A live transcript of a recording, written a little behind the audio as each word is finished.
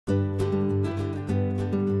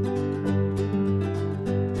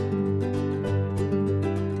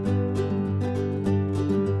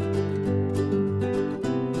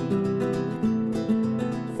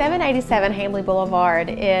787 Hamley Boulevard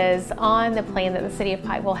is on the plan that the City of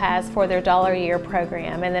Pikeville has for their $1 a year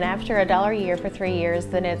program, and then after $1 a year for 3 years,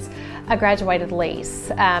 then it's a graduated lease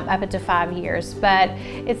up to 5 years. But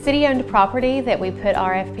it's city-owned property that we put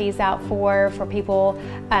RFPs out for people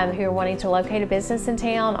who are wanting to locate a business in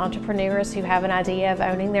town, entrepreneurs who have an idea of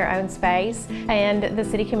owning their own space. And the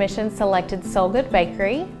City Commission selected Soul Good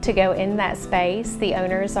Bakery to go in that space. The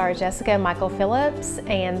owners are Jessica and Michael Phillips,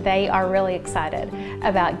 and they are really excited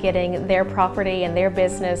about getting their property and their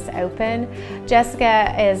business open.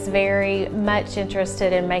 Jessica is very much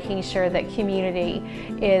interested in making sure that community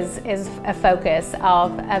is a focus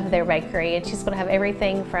of their bakery, and she's going to have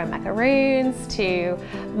everything from macaroons to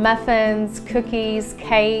muffins, cookies,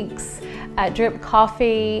 cakes, drip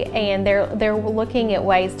coffee, and they're looking at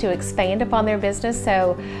ways to expand upon their business.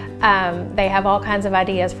 So they have all kinds of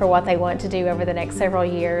ideas for what they want to do over the next several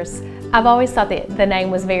years. I've always thought that the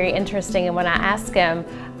name was very interesting, and when I asked them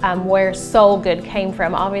where Soul Good came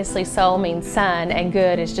from, obviously soul means son and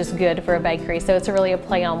good is just good for a bakery, so it's really a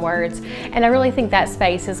play on words. And I really think that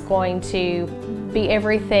space is going to be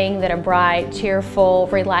everything that a bright, cheerful,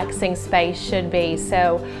 relaxing space should be.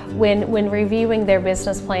 So when reviewing their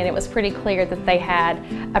business plan, it was pretty clear that they had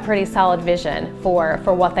a pretty solid vision for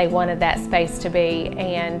what they wanted that space to be,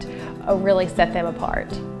 and really set them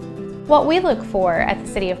apart. What we look for at the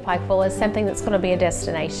City of Pikeville is something that's going to be a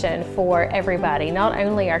destination for everybody, not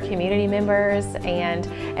only our community members and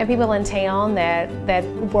people in town that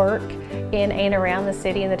work in and around the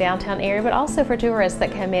city in the downtown area, but also for tourists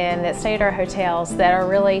that come in, that stay at our hotels, that are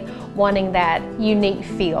really wanting that unique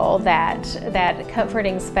feel, that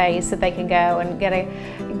comforting space that they can go and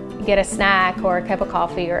get a snack or a cup of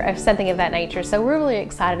coffee or something of that nature. So we're really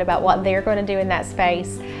excited about what they're going to do in that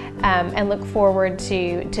space, and look forward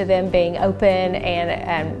to them being open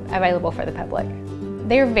and available for the public.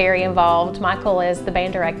 They're very involved. Michael is the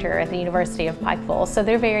band director at the University of Pikeville, so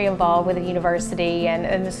they're very involved with the university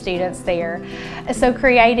and the students there. So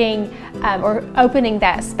creating or opening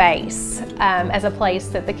that space as a place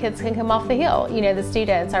that the kids can come off the hill. You know, the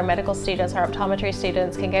students, our medical students, our optometry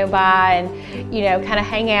students can go by and, you know, kind of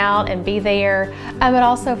hang out and be there, but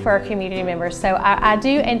also for our community members. So I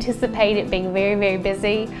do anticipate it being very, very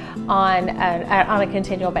busy on a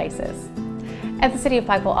continual basis. At the City of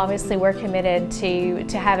Pikeville, obviously we're committed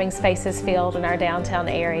to having spaces filled in our downtown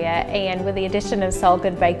area, and with the addition of Soul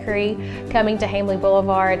Good Bakery coming to Hamley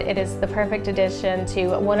Boulevard, it is the perfect addition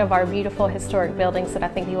to one of our beautiful historic buildings that I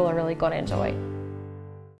think people are really going to enjoy.